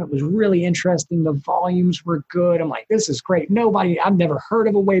point was really interesting. The volumes were good. I'm like, this is great. I've never heard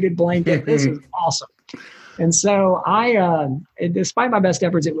of a weighted blanket. This is awesome. And so despite my best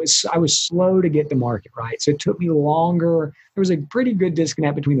efforts, I was slow to get to market, right? So it took me longer. There was a pretty good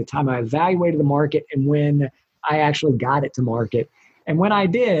disconnect between the time I evaluated the market and when I actually got it to market. And when I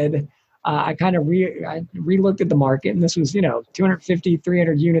did, I kind of re-looked at the market, and this was, 250,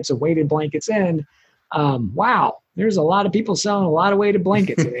 300 units of weighted blankets in. Wow, there's a lot of people selling a lot of weighted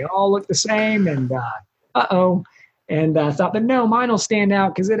blankets, and they all look the same. And And I thought, but no, mine will stand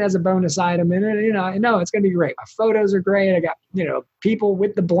out because it has a bonus item in it. No, it's going to be great. My photos are great. I got, people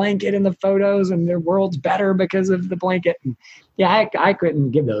with the blanket in the photos, and their world's better because of the blanket. And yeah, I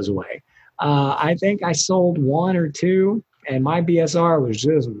couldn't give those away. I think I sold one or two, and my BSR was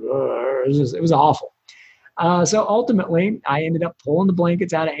it was awful. So ultimately, I ended up pulling the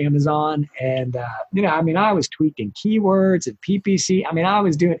blankets out of Amazon, and I was tweaking keywords and PPC. I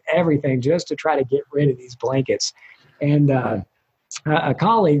was doing everything just to try to get rid of these blankets. And a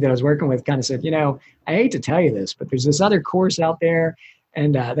colleague that I was working with kind of said, I hate to tell you this, but there's this other course out there,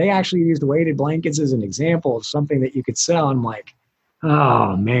 and they actually used weighted blankets as an example of something that you could sell. I'm like,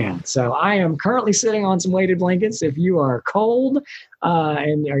 oh man. So I am currently sitting on some weighted blankets. If you are cold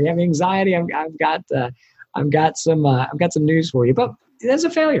and or you have anxiety, I've got some news for you. But that's a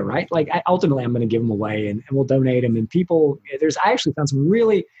failure, right? Like ultimately, I'm going to give them away and we'll donate them. And I actually found some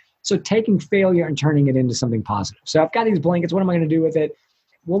really. So taking failure and turning it into something positive. So I've got these blankets. What am I going to do with it?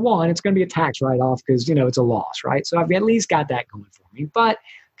 Well, one, it's going to be a tax write-off because, it's a loss, right? So I've at least got that going for me. But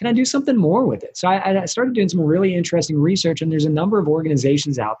can I do something more with it? So I started doing some really interesting research, and there's a number of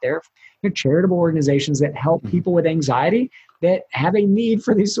organizations out there, charitable organizations that help people with anxiety that have a need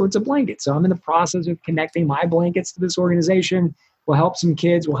for these sorts of blankets. So I'm in the process of connecting my blankets to this organization. We'll help some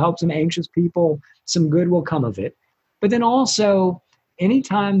kids. We'll help some anxious people. Some good will come of it. But then also,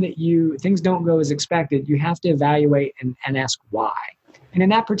 anytime that things don't go as expected, you have to evaluate and ask why. And in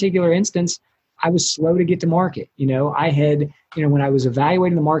that particular instance, I was slow to get to market. I had, when I was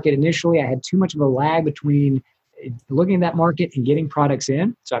evaluating the market initially, I had too much of a lag between looking at that market and getting products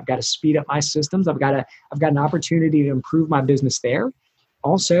in. So I've got to speed up my systems. I've got an opportunity to improve my business there.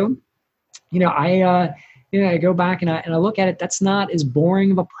 Also, I go back and I look at it. That's not as boring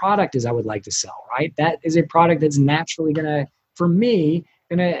of a product as I would like to sell, right? That is a product that's naturally for me,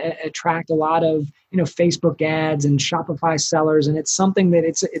 going to attract a lot of, Facebook ads and Shopify sellers. And it's something that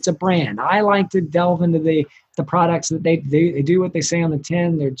it's a brand. I like to delve into the products that they do what they say on the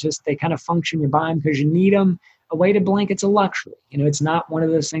tin. They kind of function. You buy them because you need them. A weighted blanket's a luxury. It's not one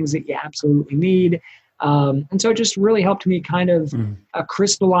of those things that you absolutely need. And so it just really helped me kind of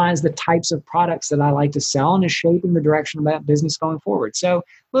crystallize the types of products that I like to sell and is shaping the direction of that business going forward. So a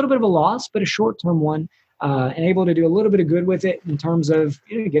little bit of a loss, but a short-term one. And able to do a little bit of good with it in terms of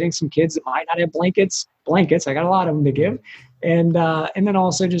getting some kids that might not have blankets. I got a lot of them to give, and then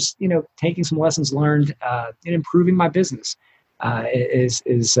also just taking some lessons learned and improving my business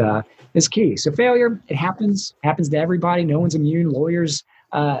is key. So failure, it happens to everybody. No one's immune. Lawyers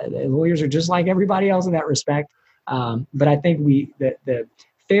are just like everybody else in that respect. But I think the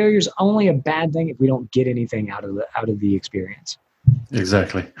failure is only a bad thing if we don't get anything out of the experience.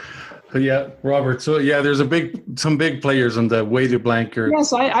 Exactly. Yeah, Robert. So there's some big players on the weighted blanket.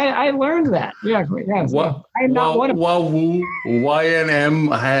 Yes, I learned that. Yeah. So I am not one of them.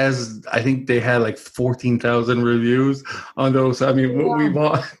 YNM has, I think they had like 14,000 reviews on those. I mean, what we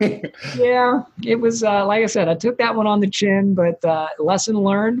bought. Yeah, it was like I said, I took that one on the chin, but lesson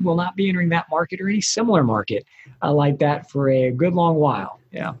learned. Will not be entering that market or any similar market like that for a good long while.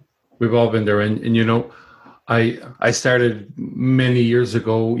 Yeah, we've all been there, and I started many years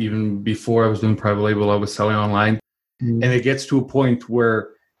ago, even before I was doing private label, I was selling online. And it gets to a point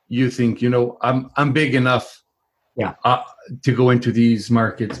where you think, I'm big enough to go into these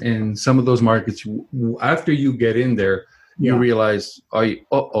markets. And some of those markets, after you get in there, you realize,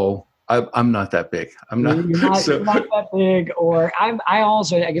 I'm not that big. I'm not, you're not that big. Or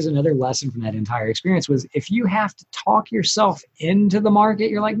I guess another lesson from that entire experience was if you have to talk yourself into the market,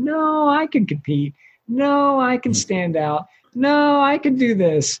 you're like, no, I can compete. No, I can stand out. No, I can do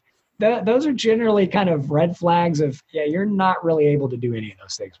this. Those are generally kind of red flags of, you're not really able to do any of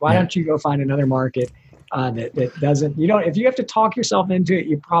those things. Why don't you go find another market that doesn't, if you have to talk yourself into it,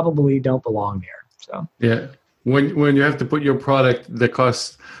 you probably don't belong there. So, when you have to put your product that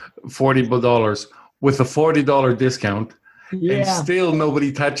costs $40 with a $40 discount, and still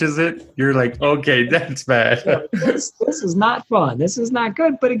nobody touches it, you're like, okay, that's bad. This is not fun. This is not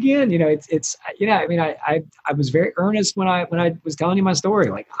good. But again, it's I was very earnest when I was telling you my story.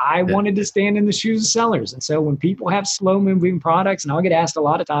 Like I wanted to stand in the shoes of sellers. And so when people have slow moving products, and I'll get asked a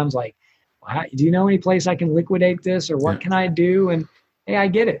lot of times like, do you know any place I can liquidate this, or what can I do? And hey, I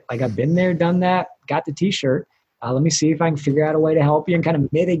get it. Like I've been there, done that, got the t-shirt. Let me see if I can figure out a way to help you and kind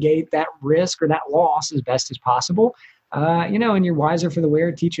of mitigate that risk or that loss as best as possible. And you're wiser for the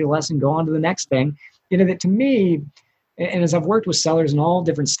wear, teach you a lesson, go on to the next thing. That to me, and as I've worked with sellers in all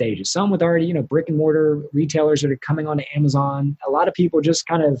different stages, some with already, brick and mortar retailers that are coming onto Amazon, a lot of people just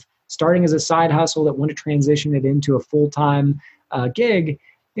kind of starting as a side hustle that want to transition it into a full-time gig.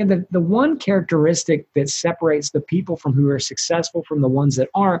 And the one characteristic that separates the people from who are successful from the ones that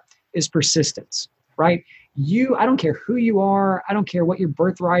aren't is persistence, right? I don't care who you are. I don't care what your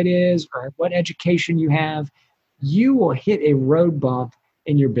birthright is or what education you have. You will hit a road bump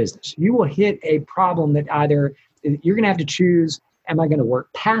in your business. You will hit a problem that either you're going to have to choose, am I going to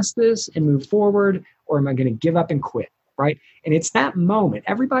work past this and move forward, or am I going to give up and quit, right? And it's that moment,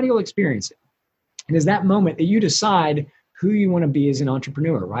 everybody will experience it. And it's that moment that you decide who you want to be as an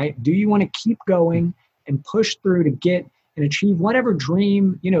entrepreneur, right? Do you want to keep going and push through to get and achieve whatever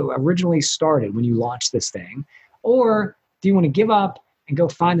dream, originally started when you launched this thing? Or do you want to give up and go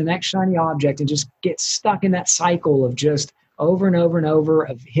find the next shiny object and just get stuck in that cycle of just over and over and over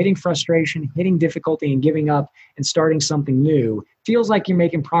of hitting frustration, hitting difficulty, and giving up and starting something new? Feels like you're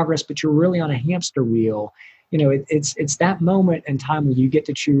making progress, but you're really on a hamster wheel. It's that moment in time where you get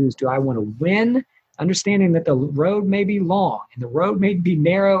to choose, do I want to win, understanding that the road may be long and the road may be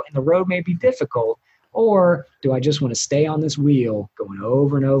narrow and the road may be difficult, or do I just want to stay on this wheel going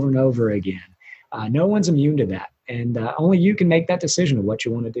over and over and over again? No one's immune to that. And only you can make that decision of what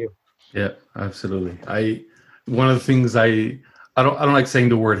you want to do. Yeah, absolutely. One of the things I don't like saying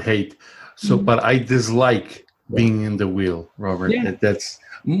the word hate. So, but I dislike being in the wheel, Robert. Yeah. That's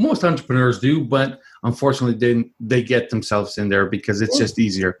most entrepreneurs do, but unfortunately they get themselves in there because it's just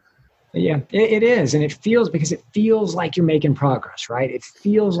easier. Yeah, it is. And it feels like you're making progress, right? It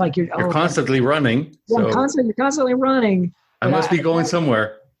feels like you're constantly running. Yeah, so you're constantly running. I must be going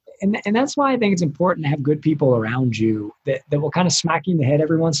somewhere. And that's why I think it's important to have good people around you that will kind of smack you in the head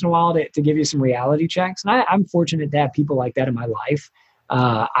every once in a while to give you some reality checks. And I'm fortunate to have people like that in my life.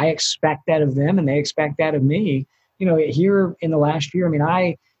 I expect that of them and they expect that of me. Here in the last year,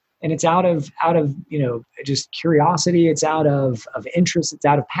 and it's out of just curiosity. It's out of interest. It's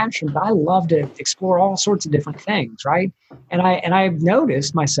out of passion. But I love to explore all sorts of different things, right? And I've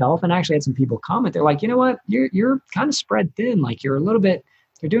noticed myself, and I actually had some people comment. They're like, you know what? You're kind of spread thin. Like you're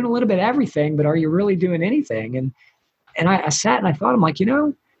doing a little bit of everything, but are you really doing anything? And I sat and I thought, I'm like,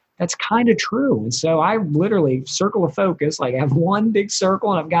 that's kind of true. And so I literally circle of focus. Like I have one big circle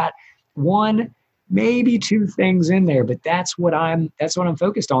and I've got one, maybe two things in there, but that's what I'm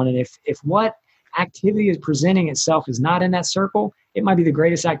focused on. And if what activity is presenting itself is not in that circle, it might be the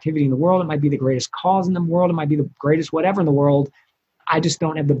greatest activity in the world. It might be the greatest cause in the world. It might be the greatest whatever in the world. I just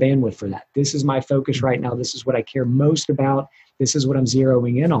don't have the bandwidth for that. This is my focus right now. This is what I care most about. This is what I'm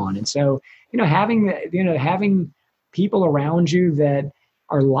zeroing in on. And so, having people around you that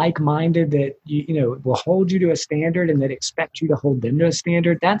are like-minded, that will hold you to a standard and that expect you to hold them to a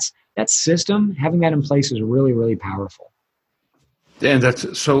standard, that system, having that in place is really, really powerful. And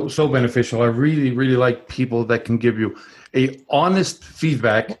that's so beneficial. I really, really like people that can give you a honest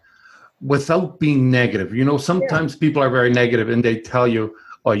feedback without being negative. Sometimes people are very negative and they tell you,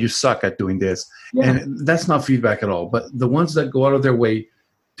 oh, you suck at doing this. Yeah. And that's not feedback at all. But the ones that go out of their way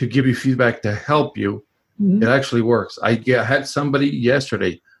to give you feedback to help you, it actually works. I had somebody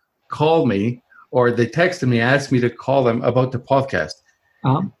yesterday call me, or they texted me, asked me to call them about the podcast.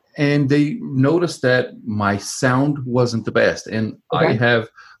 And they noticed that my sound wasn't the best. And okay. I have,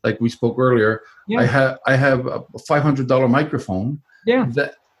 like we spoke earlier, I have a $500 microphone. Yeah.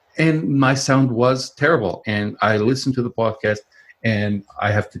 And my sound was terrible. And I listened to the podcast and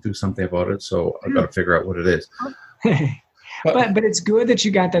I have to do something about it. So I've got to figure out what it is. But it's good that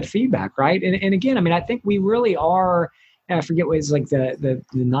you got that feedback, right? And again, I think we really are, I forget what it's like the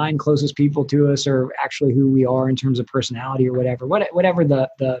 9 closest people to us are actually who we are in terms of personality or whatever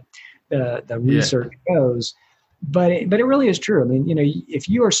the research goes. But it really is true. If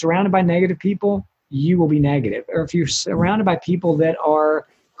you are surrounded by negative people, you will be negative. Or if you're surrounded by people that are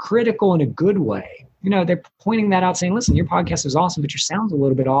critical in a good way, they're pointing that out, saying, listen, your podcast is awesome, but your sound's a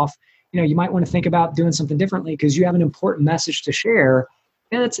little bit off. You might want to think about doing something differently because you have an important message to share.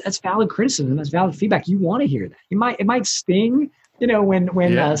 And that's valid criticism. That's valid feedback. You want to hear that. It might sting, when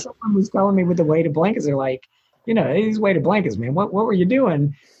someone was telling me with the weighted blankets, they're like, these weighted blankets, man, what were you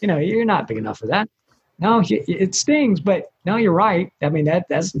doing? You're not big enough for that. No, it stings, but no, you're right.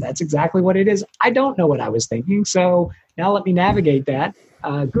 That's exactly what it is. I don't know what I was thinking. So now let me navigate that.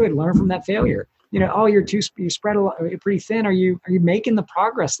 Good. Learn from that failure. You spread you're pretty thin. Are you making the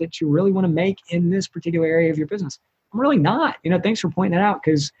progress that you really want to make in this particular area of your business? I'm really not. Thanks for pointing that out,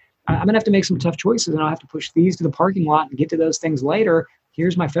 because I'm going to have to make some tough choices and I'll have to push these to the parking lot and get to those things later.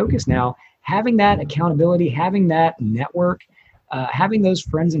 Here's my focus now. Having that accountability, having that network, having those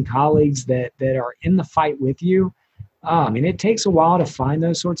friends and colleagues that are in the fight with you. It takes a while to find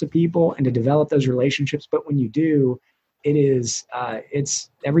those sorts of people and to develop those relationships. But when you do, it's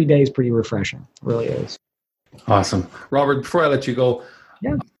every day is pretty refreshing. It really is. Awesome. Robert, before I let you go,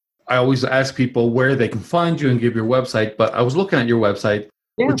 I always ask people where they can find you and give your website, but I was looking at your website,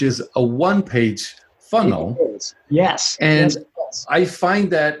 which is a 1-page funnel. It is. Yes. And yes. I find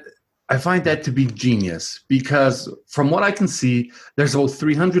that to be genius, because from what I can see, there's about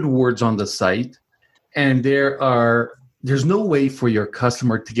 300 words on the site, and there's no way for your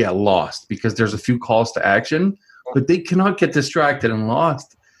customer to get lost because there's a few calls to action, but they cannot get distracted and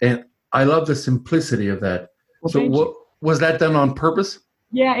lost. And I love the simplicity of that. Well, so was that done on purpose?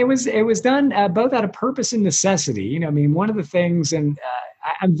 Yeah, it was done both out of purpose and necessity. You know, I mean, one of the things, and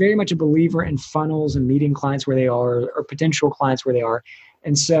I'm very much a believer in funnels and meeting clients where they are, or potential clients where they are.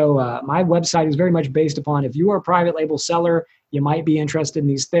 And so my website is very much based upon, if you are a private label seller, you might be interested in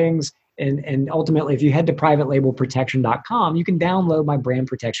these things. And ultimately, if you head to privatelabelprotection.com, you can download my brand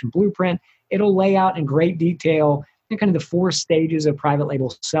protection blueprint. It'll lay out in great detail kind of the 4 stages of private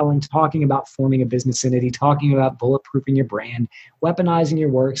label selling, talking about forming a business entity, talking about bulletproofing your brand, weaponizing your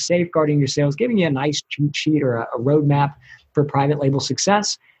work, safeguarding your sales, giving you a nice cheat sheet or a roadmap for private label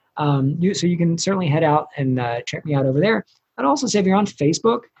success. So you can certainly head out and check me out over there. I'd also say if you're on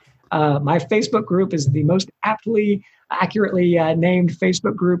Facebook, my Facebook group is the most accurately named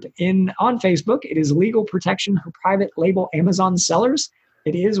Facebook group on Facebook. It is Legal Protection for Private Label Amazon Sellers.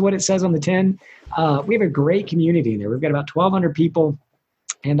 It is what it says on the tin. We have a great community there. We've got about 1,200 people.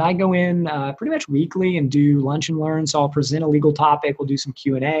 And I go in pretty much weekly and do lunch and learn. So I'll present a legal topic. We'll do some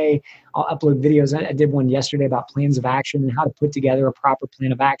Q&A. I'll upload videos. I did one yesterday about plans of action and how to put together a proper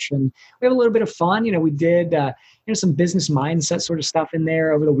plan of action. We have a little bit of fun. You know, we did some business mindset sort of stuff in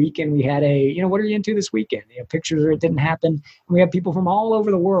there over the weekend. We had what are you into this weekend? Pictures where it didn't happen. And we have people from all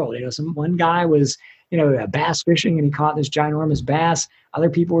over the world. One guy was bass fishing and he caught this ginormous bass. Other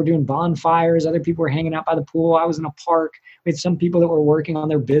people were doing bonfires. Other people were hanging out by the pool. I was in a park. We had some people that were working on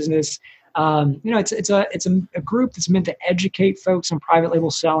their business. It's a group that's meant to educate folks on private label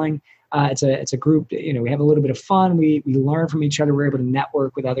selling. It's a group that, we have a little bit of fun. We learn from each other. We're able to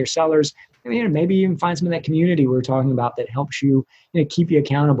network with other sellers. Maybe even find some of that community we were talking about that helps you, keep you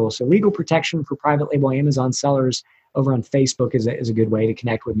accountable. So Legal Protection for Private Label Amazon Sellers over on Facebook is a good way to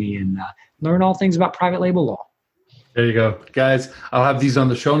connect with me and learn all things about private label law. There you go. Guys, I'll have these on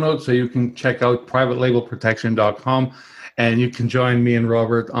the show notes so you can check out privatelabelprotection.com and you can join me and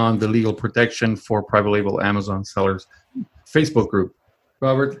Robert on the Legal Protection for Private Label Amazon Sellers Facebook group.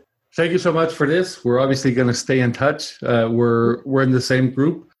 Robert, thank you so much for this. We're obviously going to stay in touch. We're in the same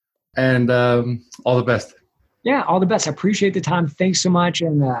group, and all the best. Yeah, all the best. I appreciate the time. Thanks so much,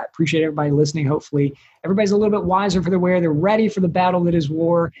 and appreciate everybody listening. Hopefully everybody's a little bit wiser for the wear. They're ready for the battle that is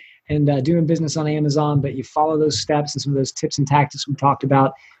war and doing business on Amazon, but you follow those steps and some of those tips and tactics we talked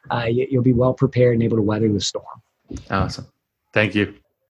about, you'll be well prepared and able to weather the storm. Awesome. Thank you.